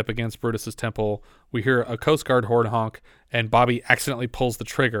right up against Brutus's temple, we hear a Coast Guard horn honk, and Bobby accidentally pulls the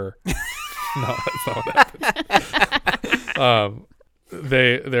trigger. No, that's not what happens.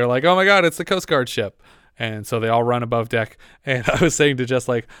 They're like, oh my God, it's the Coast Guard ship. And so they all run above deck. And I was saying to Jess,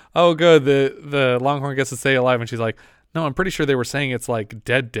 like, oh, good, the Longhorn gets to stay alive. And she's like, no, I'm pretty sure they were saying it's like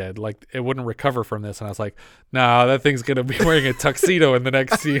dead. Like it wouldn't recover from this. And I was like, nah, that thing's going to be wearing a tuxedo in the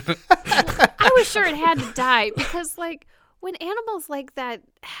next scene. I was sure it had to die because like when animals like that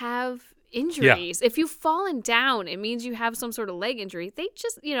have injuries, if you've fallen down, it means you have some sort of leg injury. They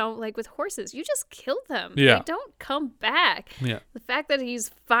just, like with horses, you just kill them. Yeah. They don't come back. Yeah. The fact that he's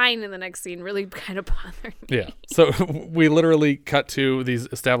fine in the next scene really kind of bothered me. Yeah. So we literally cut to these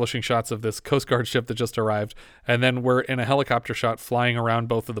establishing shots of this Coast Guard ship that just arrived, and then we're in a helicopter shot flying around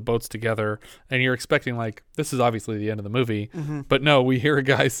both of the boats together, and you're expecting like, this is obviously the end of the movie, but no, we hear a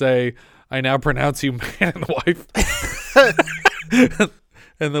guy say, I now pronounce you man and wife.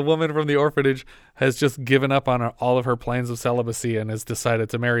 And the woman from the orphanage has just given up on all of her plans of celibacy and has decided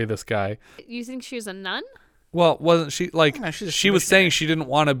to marry this guy. You think she was a nun? Well, wasn't she like, No, she was saying she didn't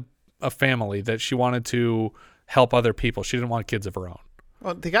want a family, that she wanted to help other people. She didn't want kids of her own.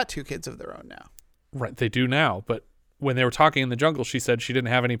 Well, they got 2 kids of their own now. Right, they do now. But when they were talking in the jungle, she said she didn't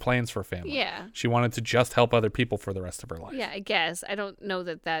have any plans for a family. Yeah. She wanted to just help other people for the rest of her life. Yeah, I guess. I don't know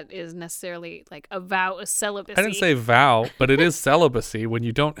that is necessarily like a vow of celibacy. I didn't say vow, but it is celibacy when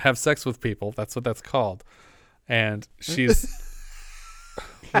you don't have sex with people. That's what that's called. And she's...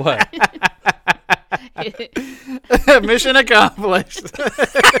 What? Mission accomplished.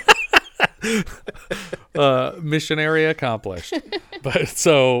 Missionary accomplished. But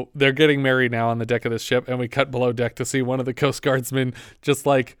so they're getting married now on the deck of this ship, and we cut below deck to see one of the Coast Guardsmen just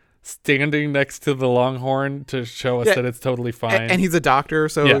like standing next to the Longhorn to show us that it's totally fine. And he's a doctor,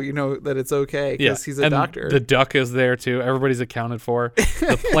 so you know that it's okay because he's a doctor. The duck is there too. Everybody's accounted for.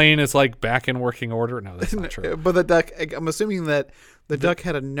 The plane is like back in working order. No, that's not true. But the duck, I'm assuming that the duck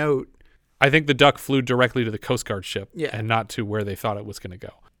had a note. I think the duck flew directly to the Coast Guard ship and not to where they thought it was going to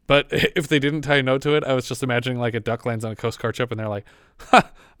go. But if they didn't tie a note to it, I was just imagining like a duck lands on a Coast Guard ship and they're like, ha,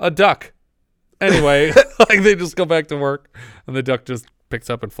 a duck. Anyway, like they just go back to work and the duck just picks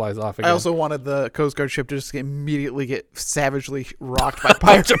up and flies off again. I also wanted the Coast Guard ship to just immediately get savagely rocked by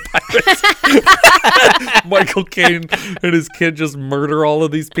pirates. Michael Caine and his kid just murder all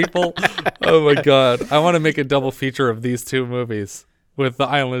of these people. Oh my God. I want to make a double feature of these 2 movies with The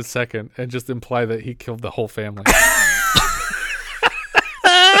Island Second and just imply that he killed the whole family.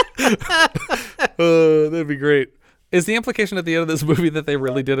 That'd be great. Is the implication at the end of this movie that they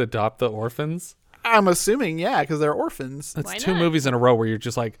really did adopt the orphans? I'm assuming, yeah, because they're orphans. That's two movies in a row where you're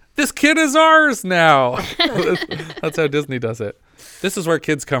just like, this kid is ours now. That's how Disney does it. This is where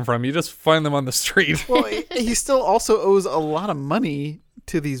kids come from. You just find them on the street. Well, he still also owes a lot of money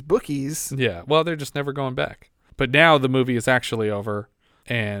to these bookies. Yeah, well, they're just never going back. But now the movie is actually over,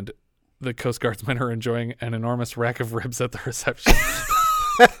 and the Coast Guardsmen are enjoying an enormous rack of ribs at the reception.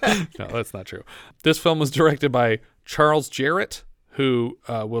 No, that's not true. This film was directed by Charles Jarrett, who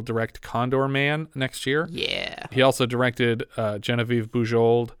will direct Condor Man next year. Yeah. He also directed Genevieve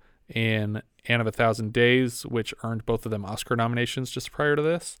Bujold in Anne of a Thousand Days, which earned both of them Oscar nominations just prior to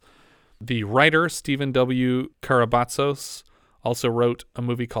this. The writer, Stephen W. Karabatsos, also wrote a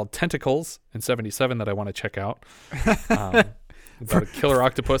movie called Tentacles in 1977 that I want to check out. About a killer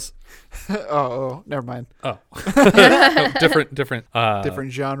octopus. Oh, never mind. Oh. No, different different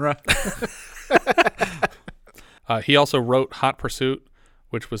genre. He also wrote Hot Pursuit,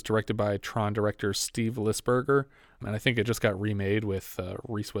 which was directed by Tron director Steve Lisberger, and I think it just got remade with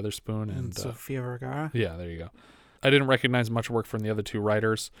Reese Witherspoon and Sofia Vergara. Yeah, there you go. I didn't recognize much work from the other two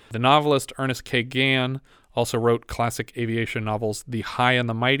writers. The novelist Ernest K. Gann also wrote classic aviation novels The High and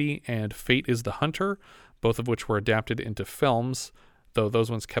the Mighty and Fate is the Hunter, both of which were adapted into films, though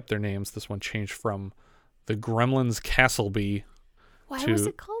those ones kept their names. This one changed from The Gremlins Castleby. Why was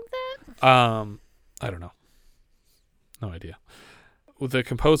it called that? I don't know. No idea. The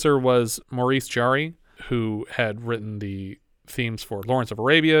composer was Maurice Jarre, who had written the themes for Lawrence of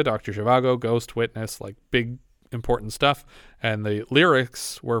Arabia, Dr. Zhivago, Ghost, Witness, like big important stuff. And the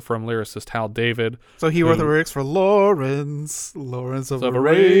lyrics were from lyricist Hal David. So he wrote the lyrics for Lawrence of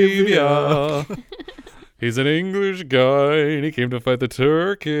Arabia. He's an English guy, and he came to fight the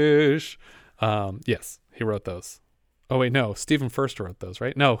Turkish. Yes, he wrote those. Oh, wait, no. Stephen Furst wrote those,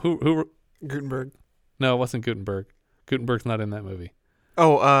 right? No, who? Gutenberg. No, it wasn't Gutenberg. Gutenberg's not in that movie.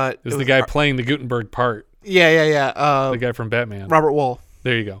 Oh, it was the guy playing the Gutenberg part. Yeah. The guy from Batman. Robert Wall.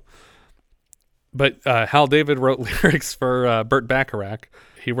 There you go. But Hal David wrote lyrics for Burt Bacharach.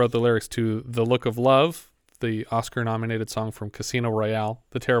 He wrote the lyrics to The Look of Love, the Oscar-nominated song from Casino Royale,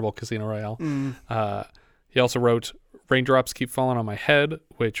 the terrible Casino Royale. He also wrote Raindrops Keep Falling on My Head,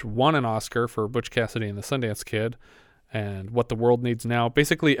 which won an Oscar for Butch Cassidy and the Sundance Kid, and What the World Needs Now.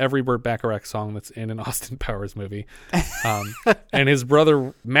 Basically every Burt Bacharach song that's in an Austin Powers movie. And his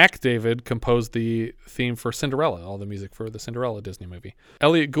brother Mac David composed the theme for Cinderella, all the music for the Cinderella Disney movie.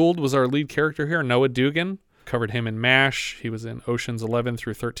 Elliot Gould was our lead character here. Noah Dugan, covered him in MASH. He was in Oceans 11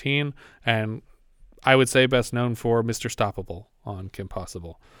 through 13, and I would say best known for Mr. Stoppable on Kim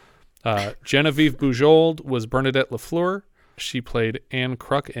Possible. Genevieve Bujold was Bernadette Lafleur. She played Anne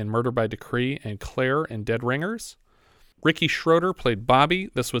Kruk in Murder by Decree and Claire in Dead Ringers. Ricky Schroeder played Bobby.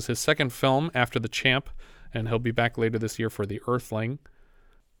 This was his second film after The Champ, and he'll be back later this year for The Earthling.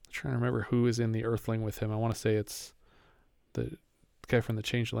 I'm trying to remember who is in The Earthling with him. I want to say it's the guy from The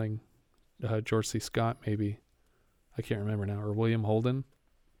Changeling, George C. Scott, maybe. I can't remember now. Or William Holden.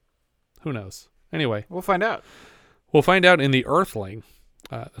 Who knows? Anyway. We'll find out. We'll find out in The Earthling.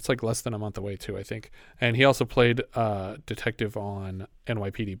 That's like less than a month away, too, I think. And he also played detective on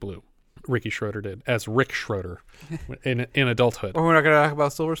NYPD Blue. Ricky Schroeder did, as Rick Schroeder in adulthood. Or we're not going to talk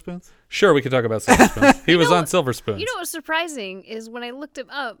about Silver Spoons? Sure, we could talk about Silver Spoons. He was on Silver Spoons. You know what's surprising is when I looked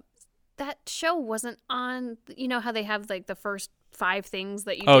him up, that show wasn't on, you know how they have like the first 5 things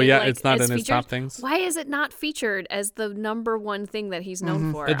that you Oh, did, yeah, like, it's not in his featured? top things. Why is it not featured as the number one thing that he's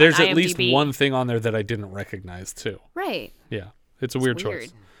known for? There's on at least IMDb? one thing on there that I didn't recognize, too. Right. Yeah, it's a weird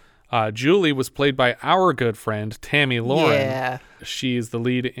choice. Julie was played by our good friend, Tammy Lauren. Yeah. She's the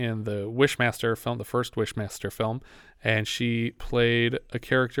lead in the Wishmaster film, the first Wishmaster film, and she played a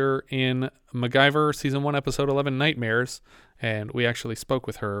character in MacGyver Season 1, Episode 11, Nightmares, and we actually spoke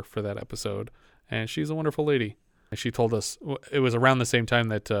with her for that episode, and she's a wonderful lady. And she told us, it was around the same time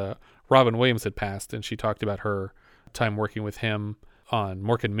that Robin Williams had passed, and she talked about her time working with him on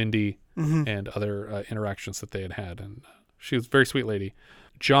Mork and Mindy and other interactions that they had had, and she was a very sweet lady.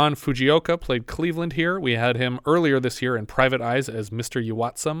 John Fujioka played Cleveland here. We had him earlier this year in Private Eyes as Mr.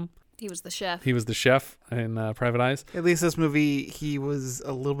 Uwatsum. He was the chef. He was the chef in Private Eyes. At least this movie, he was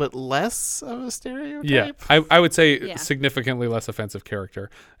a little bit less of a stereotype. Yeah, I would say significantly less offensive character.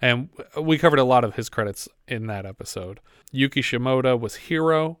 And we covered a lot of his credits in that episode. Yuki Shimoda was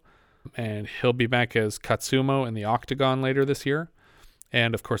Hiro, and he'll be back as Katsumo in the Octagon later this year.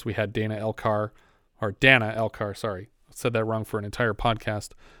 And, of course, we had Dana Elcar, sorry. Said that wrong for an entire podcast.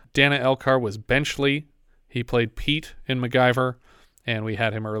 Dana Elcar was Benchley. He played Pete in MacGyver, and we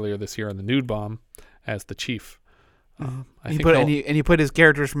had him earlier this year on The Nude Bomb as the chief. He put his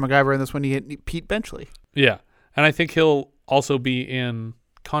characters from MacGyver in this one. He hit Pete Benchley. Yeah, and I think he'll also be in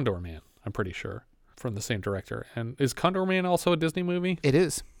Condor Man. I'm pretty sure. from the same director. And is Condor Man also a Disney movie? It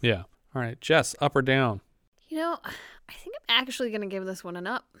is. Yeah. All right, Jess, up or down? You know, I think I'm actually going to give this one an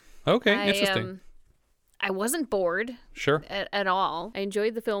up. Okay, interesting. I wasn't bored. Sure. At all. I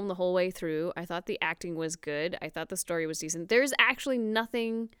enjoyed the film the whole way through. I thought the acting was good. I thought the story was decent. There's actually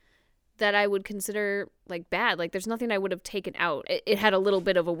nothing that I would consider like bad. Like there's nothing I would have taken out. It had a little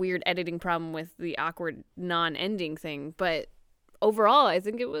bit of a weird editing problem with the awkward non-ending thing, but overall I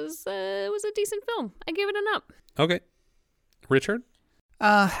think it was a decent film. I gave it an up. Okay. Richard?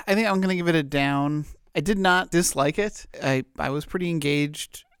 I think I'm going to give it a down. I did not dislike it. I was pretty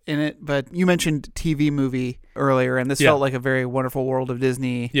engaged in it, but you mentioned TV movie earlier, and this felt like a very Wonderful World of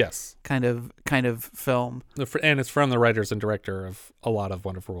Disney kind of film. And it's from the writers and director of a lot of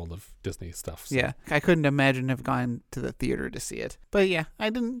Wonderful World of Disney stuff. So. Yeah, I couldn't imagine have gone to the theater to see it. But yeah,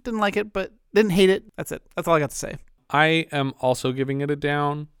 I didn't like it, but didn't hate it. That's it. That's all I got to say. I am also giving it a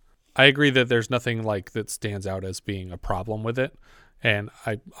down. I agree that there's nothing like that stands out as being a problem with it. And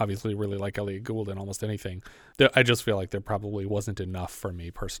I obviously really like Elliot Gould in almost anything. I just feel like there probably wasn't enough for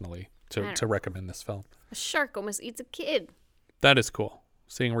me personally to recommend this film. A shark almost eats a kid. That is cool.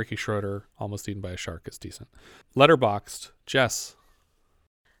 Seeing Ricky Schroeder almost eaten by a shark is decent. Letterboxd, Jess.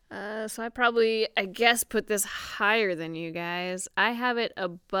 So I guess, put this higher than you guys. I have it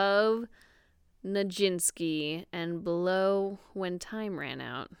above Nijinsky and below When Time Ran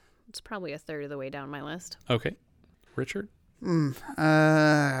Out. It's probably a third of the way down my list. Okay. Richard? Boy,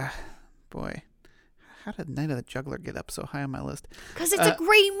 how did Night of the Juggler get up so high on my list? Because it's a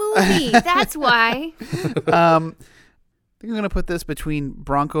great movie. That's why. I think I'm going to put this between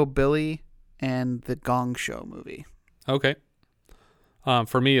Bronco Billy and the Gong Show movie. Okay.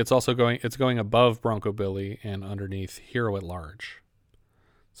 For me, it's going above Bronco Billy and underneath Hero at Large.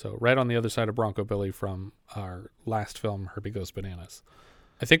 So right on the other side of Bronco Billy from our last film, Herbie Goes Bananas.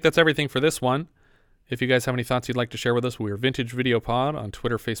 I think that's everything for this one. If you guys have any thoughts you'd like to share with us, we are Vintage Video Pod on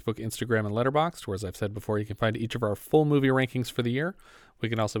Twitter, Facebook, Instagram, and Letterboxd, where, as I've said before, you can find each of our full movie rankings for the year. We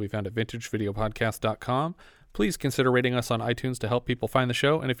can also be found at vintagevideopodcast.com. Please consider rating us on iTunes to help people find the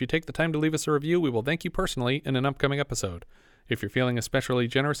show, and if you take the time to leave us a review, we will thank you personally in an upcoming episode. If you're feeling especially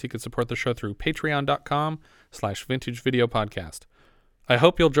generous, you can support the show through patreon.com/vintagevideopodcast. I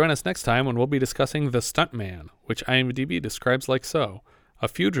hope you'll join us next time when we'll be discussing The Stuntman, which IMDb describes like so. A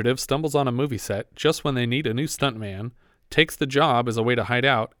fugitive stumbles on a movie set just when they need a new stuntman, takes the job as a way to hide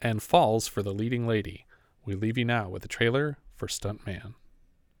out, and falls for the leading lady. We leave you now with a trailer for Stuntman.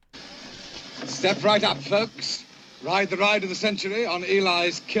 Step right up, folks. Ride the ride of the century on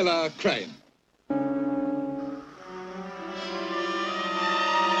Eli's killer crane.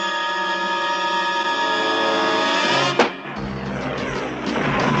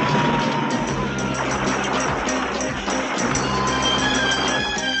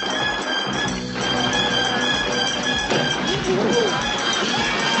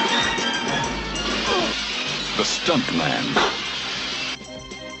 The Stuntman.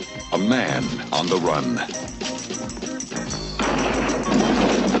 A man on the run.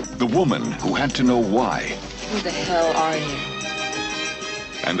 The woman who had to know why. Who the hell are you?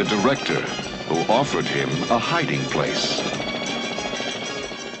 And the director who offered him a hiding place.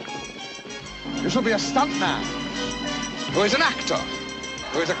 You should be a stuntman, who is an actor,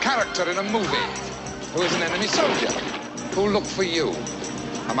 who is a character in a movie, who is an enemy soldier, who will look for you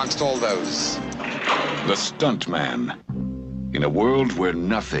amongst all those. The Stuntman. In a world where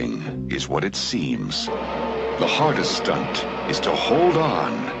nothing is what it seems, the hardest stunt is to hold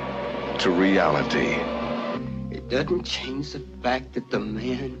on to reality. It doesn't change the fact that the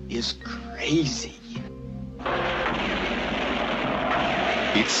man is crazy.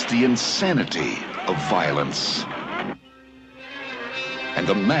 It's the insanity of violence and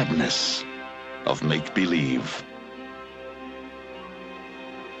the madness of make-believe.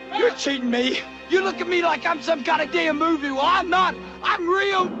 You're cheating me. You look at me like I'm some kind of damn movie. Well, I'm not. I'm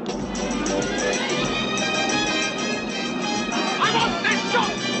real. I want this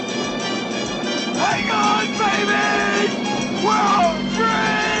shot. Hang on, baby. We're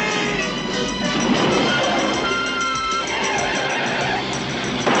free.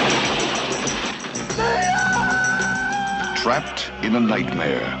 Trapped in a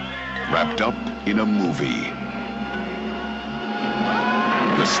nightmare, wrapped up in a movie.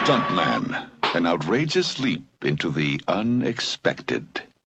 The Stuntman, an outrageous leap into the unexpected.